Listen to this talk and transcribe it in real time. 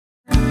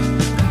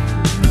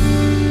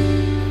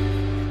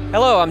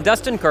Hello, I'm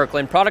Dustin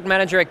Kirkland, Product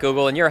Manager at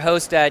Google and your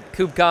host at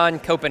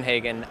KubeCon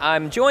Copenhagen.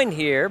 I'm joined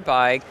here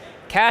by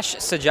Kash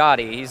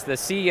Sajati. He's the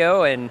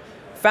CEO and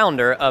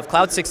founder of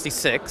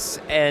Cloud66,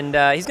 and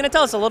he's going to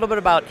tell us a little bit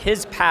about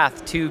his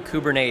path to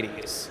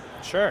Kubernetes.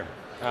 Sure,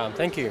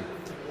 thank you.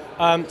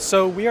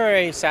 So we are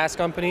a SaaS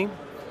company.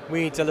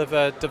 We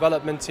deliver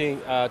development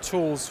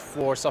tools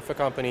for software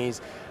companies,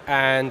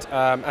 and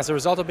as a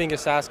result of being a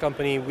SaaS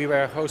company, we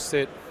were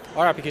hosted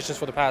our applications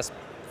for the past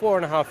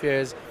 4.5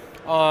 years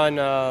on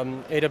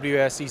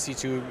AWS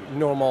EC2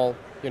 normal,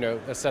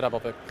 a setup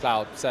of a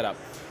cloud setup.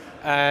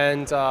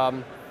 And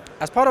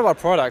as part of our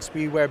products,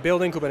 we were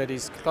building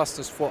Kubernetes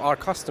clusters for our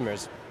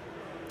customers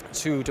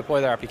to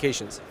deploy their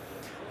applications.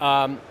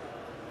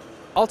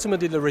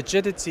 Ultimately, the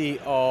rigidity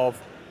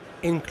of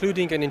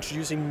including and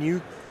introducing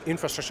new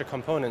infrastructure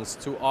components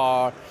to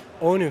our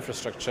own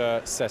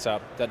infrastructure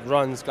setup that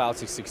runs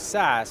Cloud66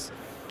 SaaS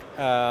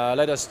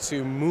led us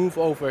to move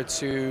over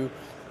to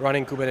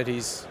running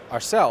Kubernetes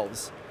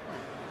ourselves.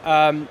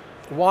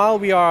 While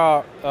we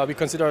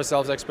consider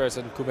ourselves experts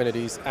in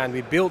Kubernetes and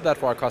we build that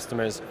for our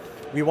customers,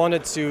 we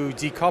wanted to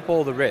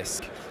decouple the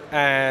risk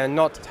and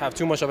not have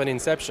too much of an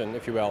inception,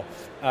 if you will.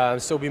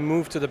 So we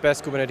moved to the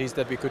best Kubernetes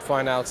that we could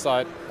find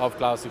outside of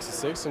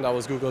Cloud66, and that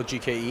was Google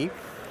GKE.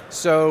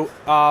 So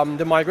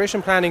the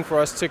migration planning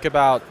for us took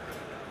about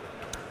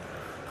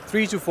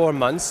 3 to 4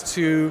 months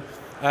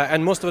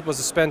and most of it was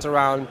spent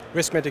around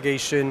risk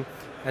mitigation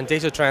and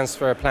data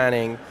transfer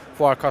planning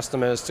for our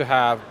customers to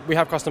have. We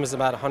have customers in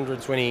about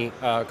 120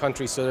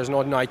 countries, so there's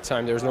no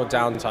nighttime, there's no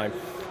downtime.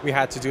 We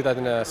had to do that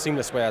in a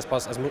seamless way as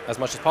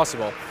much as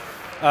possible.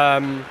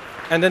 And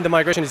then the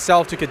migration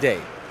itself took a day.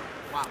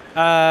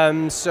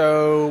 Wow.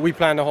 So we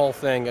planned the whole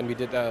thing and we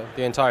did the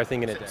entire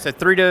thing in a day. So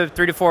 3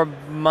 to 4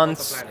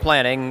 months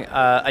planning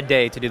a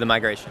day to do the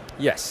migration.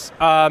 Yes.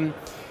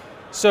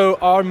 So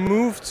our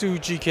move to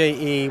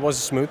GKE was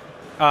smooth.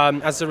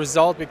 As a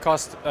result, we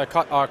cut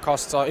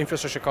our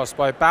infrastructure costs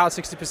by about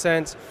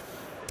 60%.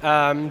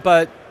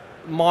 But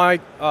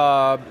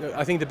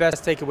I think the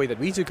best takeaway that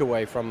we took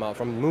away from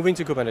moving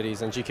to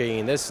Kubernetes and GKE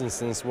in this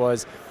instance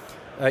was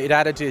it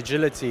added to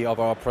agility of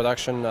our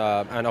production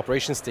and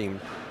operations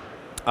team.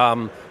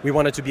 We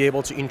wanted to be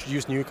able to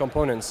introduce new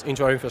components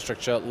into our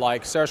infrastructure,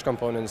 like search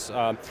components,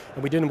 and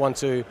we didn't want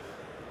to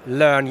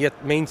learn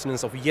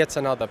maintenance of yet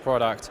another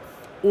product,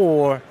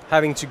 or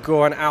having to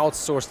go and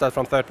outsource that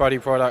from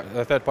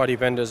third-party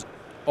vendors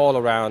all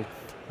around,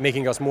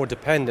 making us more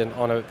dependent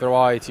on a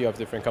variety of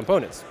different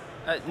components.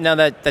 Now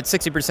that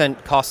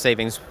 60% cost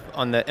savings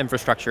on the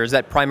infrastructure, is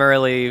that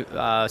primarily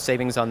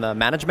savings on the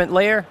management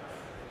layer?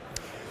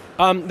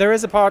 There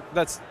is a part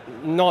that's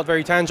not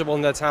very tangible,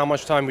 and that's how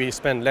much time we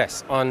spend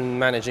less on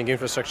managing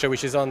infrastructure,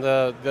 which is on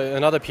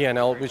another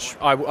P&L, which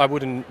I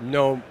wouldn't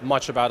know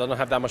much about. I don't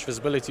have that much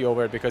visibility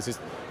over it because it's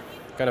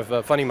kind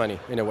of funny money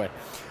in a way.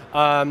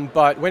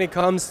 But when it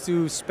comes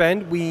to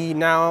spend, we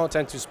now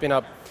tend to spin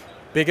up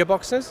bigger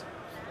boxes,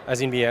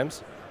 as in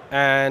VMs,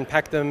 and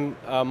pack them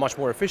much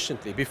more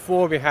efficiently.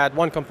 Before, we had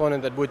one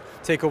component that would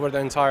take over the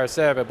entire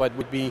server but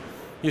would be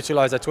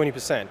utilized at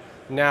 20%.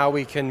 Now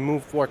we can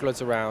move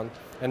workloads around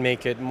and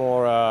make it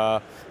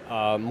more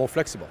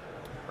flexible.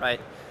 Right.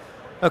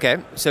 Okay,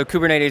 so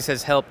Kubernetes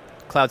has helped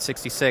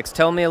Cloud66.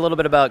 Tell me a little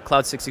bit about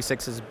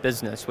Cloud66's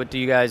business. What do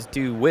you guys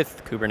do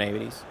with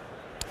Kubernetes?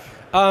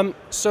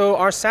 So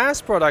our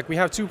SaaS product, we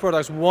have two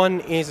products. One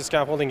is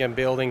scaffolding and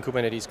building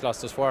Kubernetes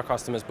clusters for our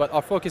customers, but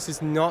our focus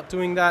is not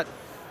doing that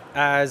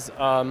as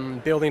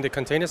building the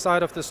container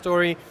side of the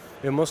story.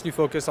 We're mostly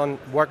focused on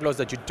workloads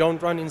that you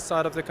don't run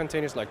inside of the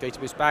containers, like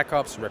database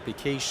backups,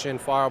 replication,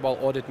 firewall,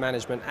 audit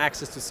management,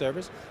 access to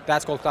servers.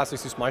 That's called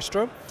Cloud66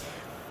 Maestro.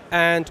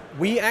 And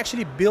we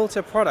actually built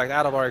a product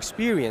out of our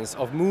experience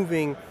of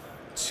moving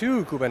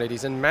to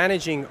Kubernetes and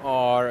managing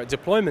our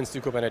deployments to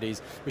Kubernetes,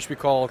 which we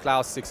call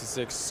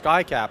Cloud66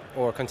 SkyCap,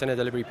 or Container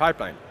Delivery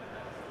Pipeline.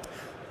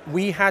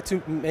 We had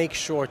to make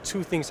sure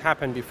two things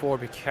happen before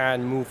we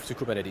can move to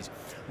Kubernetes.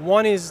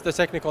 One is the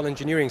technical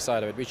engineering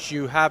side of it, which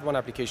you have one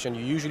application,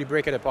 you usually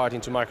break it apart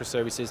into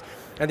microservices,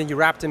 and then you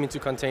wrap them into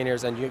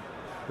containers and you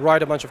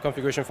write a bunch of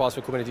configuration files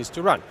for Kubernetes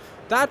to run.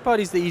 That part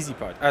is the easy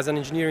part. As an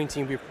engineering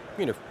team,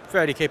 we're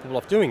fairly capable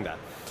of doing that.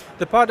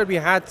 The part that we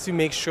had to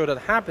make sure that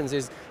happens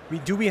is,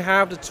 do we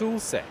have the tool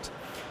set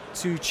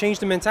to change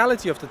the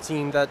mentality of the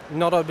team that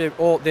not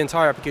the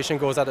entire application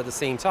goes out at the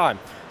same time.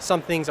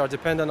 Some things are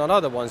dependent on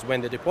other ones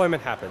when the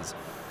deployment happens.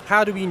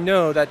 How do we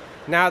know that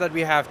now that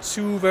we have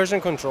two version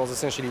controls,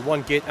 essentially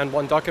one Git and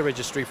one Docker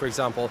registry, for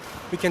example,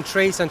 we can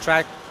trace and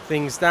track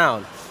things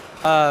down.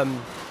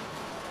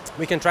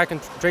 We can track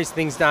and trace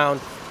things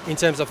down in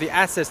terms of the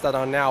assets that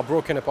are now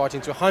broken apart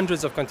into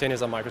hundreds of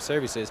containers and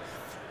microservices.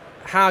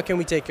 How can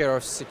we take care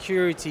of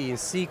security and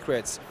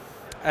secrets?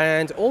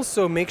 And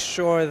also make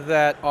sure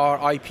that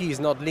our IP is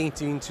not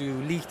leaked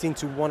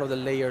into one of the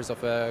layers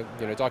of a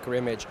Docker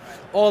image.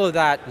 All of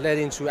that led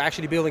into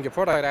actually building a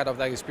product out of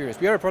that experience.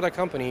 We are a product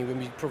company when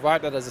we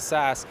provide that as a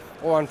SaaS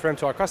or on-prem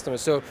to our customers.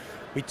 So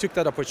we took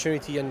that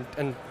opportunity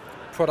and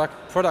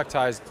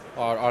productized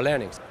our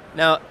learnings.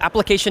 Now,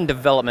 application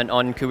development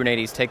on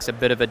Kubernetes takes a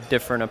bit of a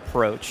different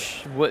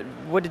approach.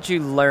 What did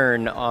you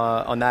learn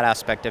on that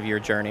aspect of your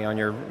journey, on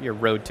your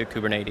road to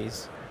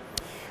Kubernetes?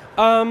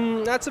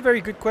 That's a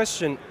very good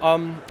question.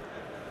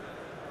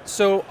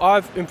 So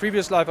in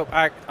previous life,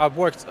 I've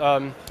worked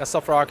as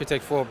software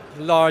architect for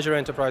larger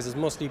enterprises,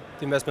 mostly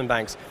investment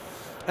banks.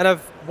 And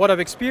what I've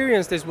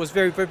experienced was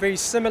very, very, very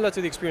similar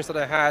to the experience that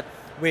I had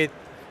with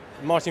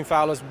Martin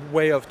Fowler's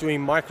way of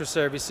doing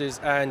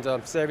microservices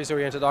and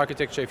service-oriented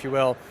architecture, if you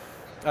will,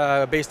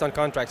 based on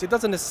contracts. It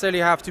doesn't necessarily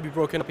have to be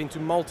broken up into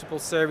multiple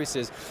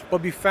services,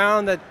 but we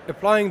found that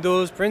applying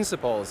those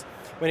principles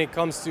when it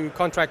comes to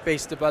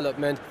contract-based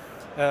development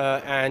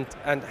and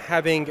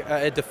having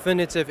a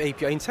definitive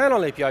API,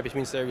 internal API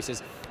between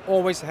services,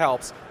 always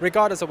helps,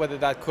 regardless of whether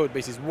that code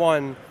base is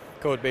one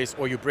code base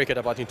or you break it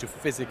apart into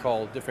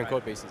physical different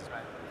code bases.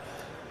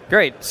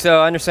 Great,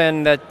 so I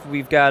understand that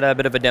we've got a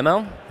bit of a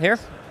demo here.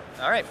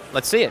 All right,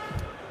 let's see it.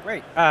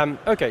 Great.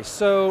 Okay,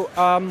 so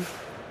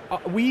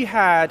we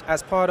had,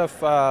 as part of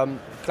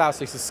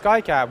Cloud66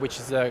 SkyCab, which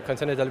is a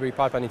container delivery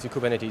pipeline into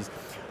Kubernetes,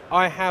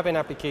 I have an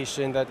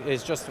application that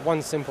is just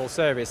one simple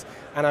service,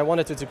 and I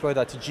wanted to deploy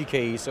that to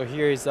GKE. So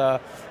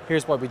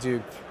here's what we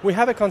do. We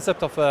have a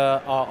concept of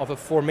a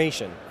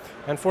formation,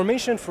 and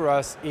formation for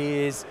us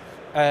is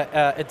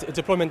a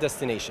deployment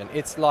destination.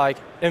 It's like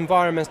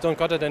environments don't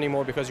cut it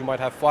anymore because you might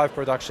have 5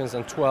 productions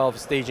and 12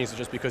 stagings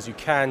just because you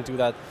can do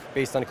that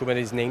based on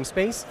Kubernetes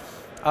namespace.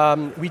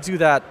 We do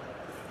that,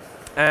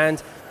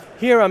 and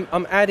here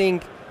I'm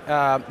adding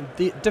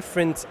the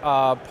different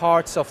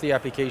parts of the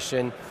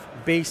application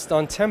based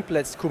on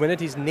templates,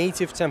 Kubernetes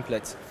native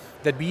templates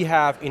that we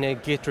have in a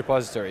Git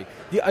repository.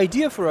 The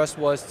idea for us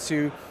was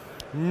to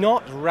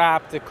not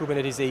wrap the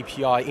Kubernetes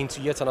API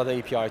into yet another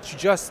API, to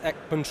just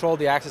control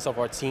the access of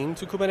our team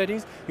to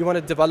Kubernetes. We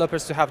wanted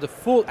developers to have the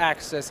full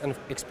access and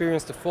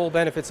experience the full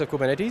benefits of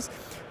Kubernetes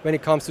when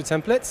it comes to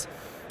templates,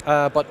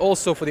 but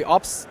also for the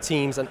ops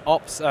teams and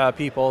ops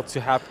people to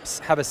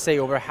have a say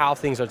over how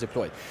things are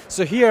deployed.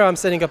 So here I'm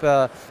setting up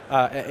a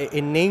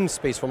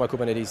namespace for my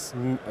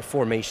Kubernetes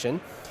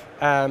formation.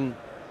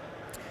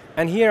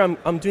 And here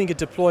I'm doing a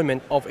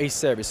deployment of a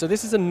service. So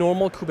this is a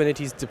normal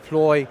Kubernetes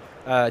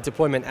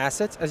deployment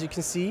asset, as you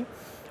can see.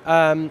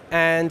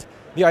 And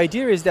the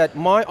idea is that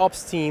my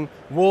ops team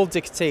will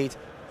dictate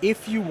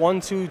if you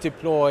want to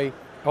deploy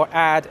or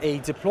add a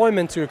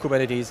deployment to your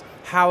Kubernetes,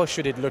 how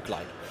should it look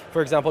like?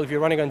 For example, if you're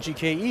running on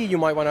GKE, you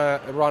might want to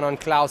run on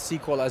Cloud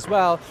SQL as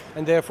well,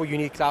 and therefore you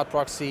need Cloud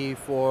Proxy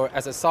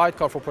as a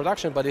sidecar for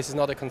production, but this is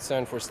not a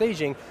concern for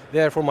staging,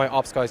 therefore my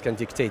ops guys can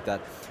dictate that.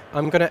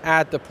 I'm going to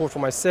add the port for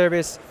my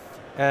service,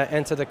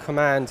 enter the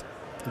command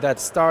that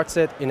starts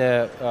it in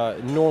a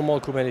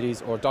normal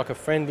Kubernetes or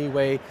Docker-friendly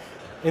way.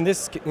 In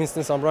this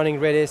instance, I'm running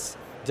Redis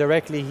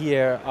directly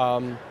here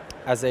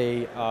as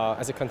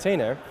a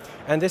container,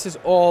 and this is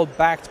all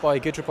backed by a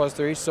Git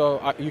repository,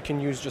 so you can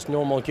use just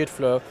normal Git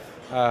flow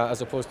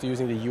as opposed to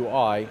using the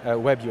UI,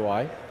 web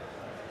UI.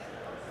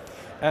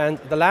 And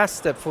the last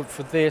step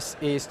for this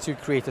is to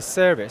create a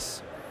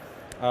service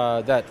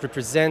that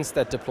represents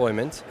that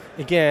deployment.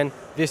 Again,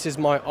 this is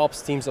my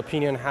ops team's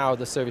opinion how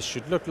the service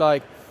should look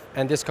like,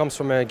 and this comes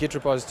from a Git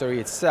repository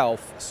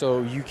itself,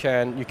 so you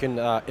can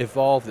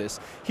evolve this.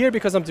 Here,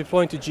 because I'm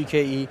deploying to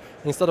GKE,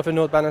 instead of a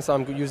load balancer,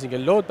 I'm using a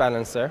load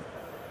balancer,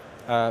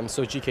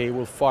 so GKE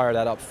will fire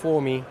that up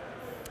for me,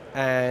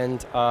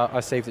 and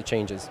I save the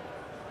changes.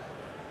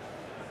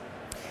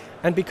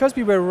 And because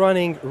we were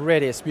running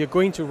Redis, we are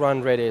going to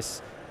run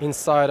Redis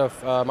inside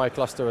of my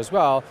cluster as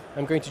well.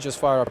 I'm going to just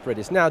fire up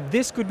Redis. Now,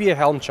 this could be a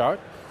Helm chart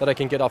that I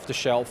can get off the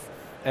shelf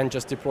and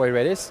just deploy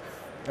Redis.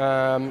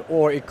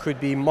 Or it could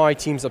be my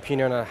team's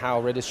opinion on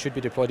how Redis should be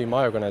deployed in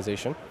my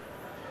organization.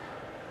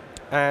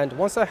 And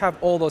once I have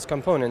all those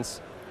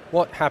components,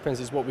 what happens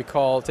is what we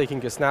call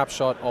taking a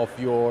snapshot of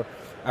your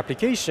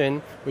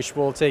application, which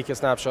will take a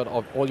snapshot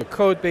of all your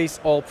code base,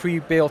 all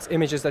pre-built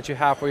images that you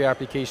have for your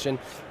application,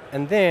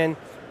 and then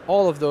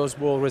all of those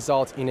will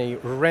result in a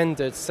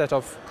rendered set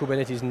of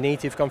Kubernetes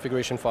native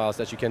configuration files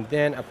that you can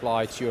then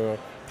apply to your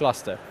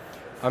cluster.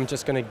 I'm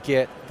just going to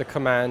get the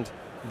command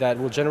that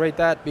will generate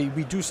that.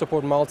 We do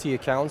support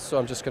multi-accounts, so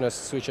I'm just going to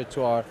switch it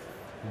to our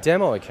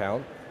demo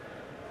account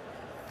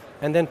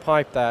and then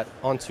pipe that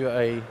onto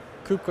a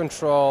kube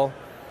control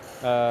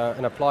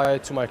and apply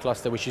it to my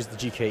cluster, which is the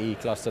GKE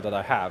cluster that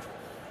I have.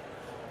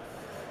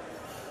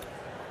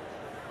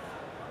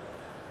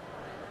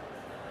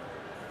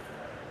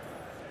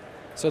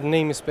 So the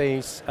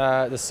namespace,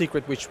 the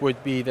secret, which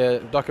would be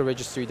the Docker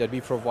registry that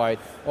we provide,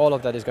 all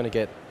of that is going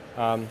to get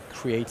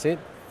created.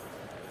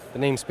 The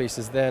namespace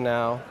is there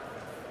now.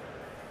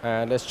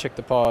 And let's check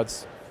the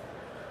pods.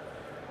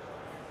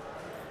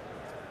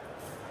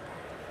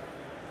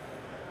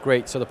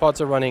 Great, so the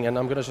pods are running, and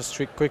I'm going to just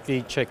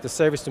quickly check the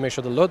service to make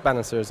sure the load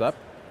balancer is up.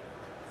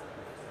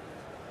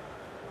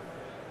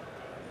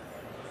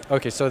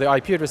 Okay, so the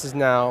IP address is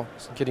now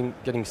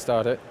getting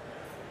started.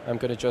 I'm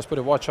going to just put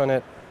a watch on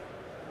it.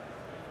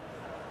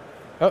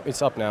 Oh,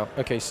 it's up now.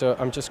 Okay, so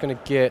I'm just going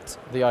to get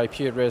the IP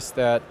address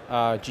that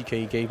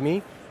GKE gave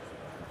me,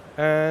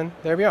 and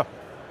there we are.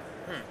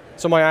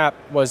 So my app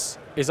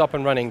is up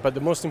and running, but the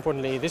most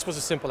importantly, this was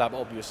a simple app,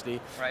 obviously,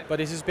 right. but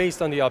this is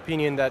based on the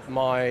opinion that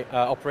my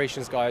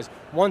operations guys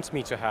want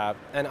me to have,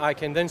 and I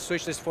can then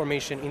switch this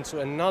formation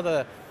into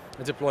another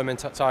deployment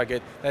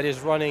target that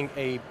is running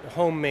a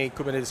homemade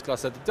Kubernetes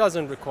cluster that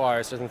doesn't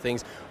require certain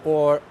things,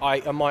 or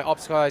my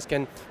ops guys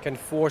can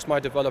force my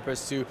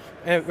developers to,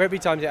 every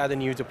time they add a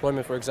new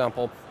deployment, for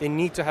example, they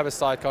need to have a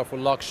sidecar for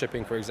log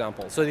shipping, for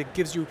example. So it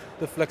gives you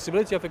the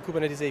flexibility of a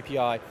Kubernetes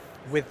API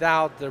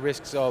without the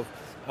risks of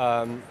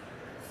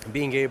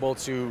being able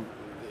to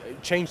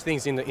change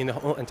things in the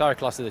whole entire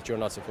cluster that you're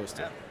not supposed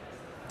to.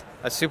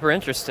 That's super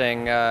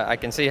interesting. I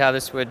can see how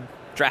this would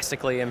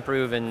drastically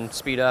improve and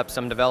speed up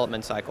some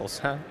development cycles.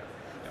 Huh?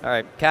 All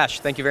right, Cash,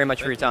 thank you very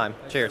much for your time.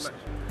 Cheers.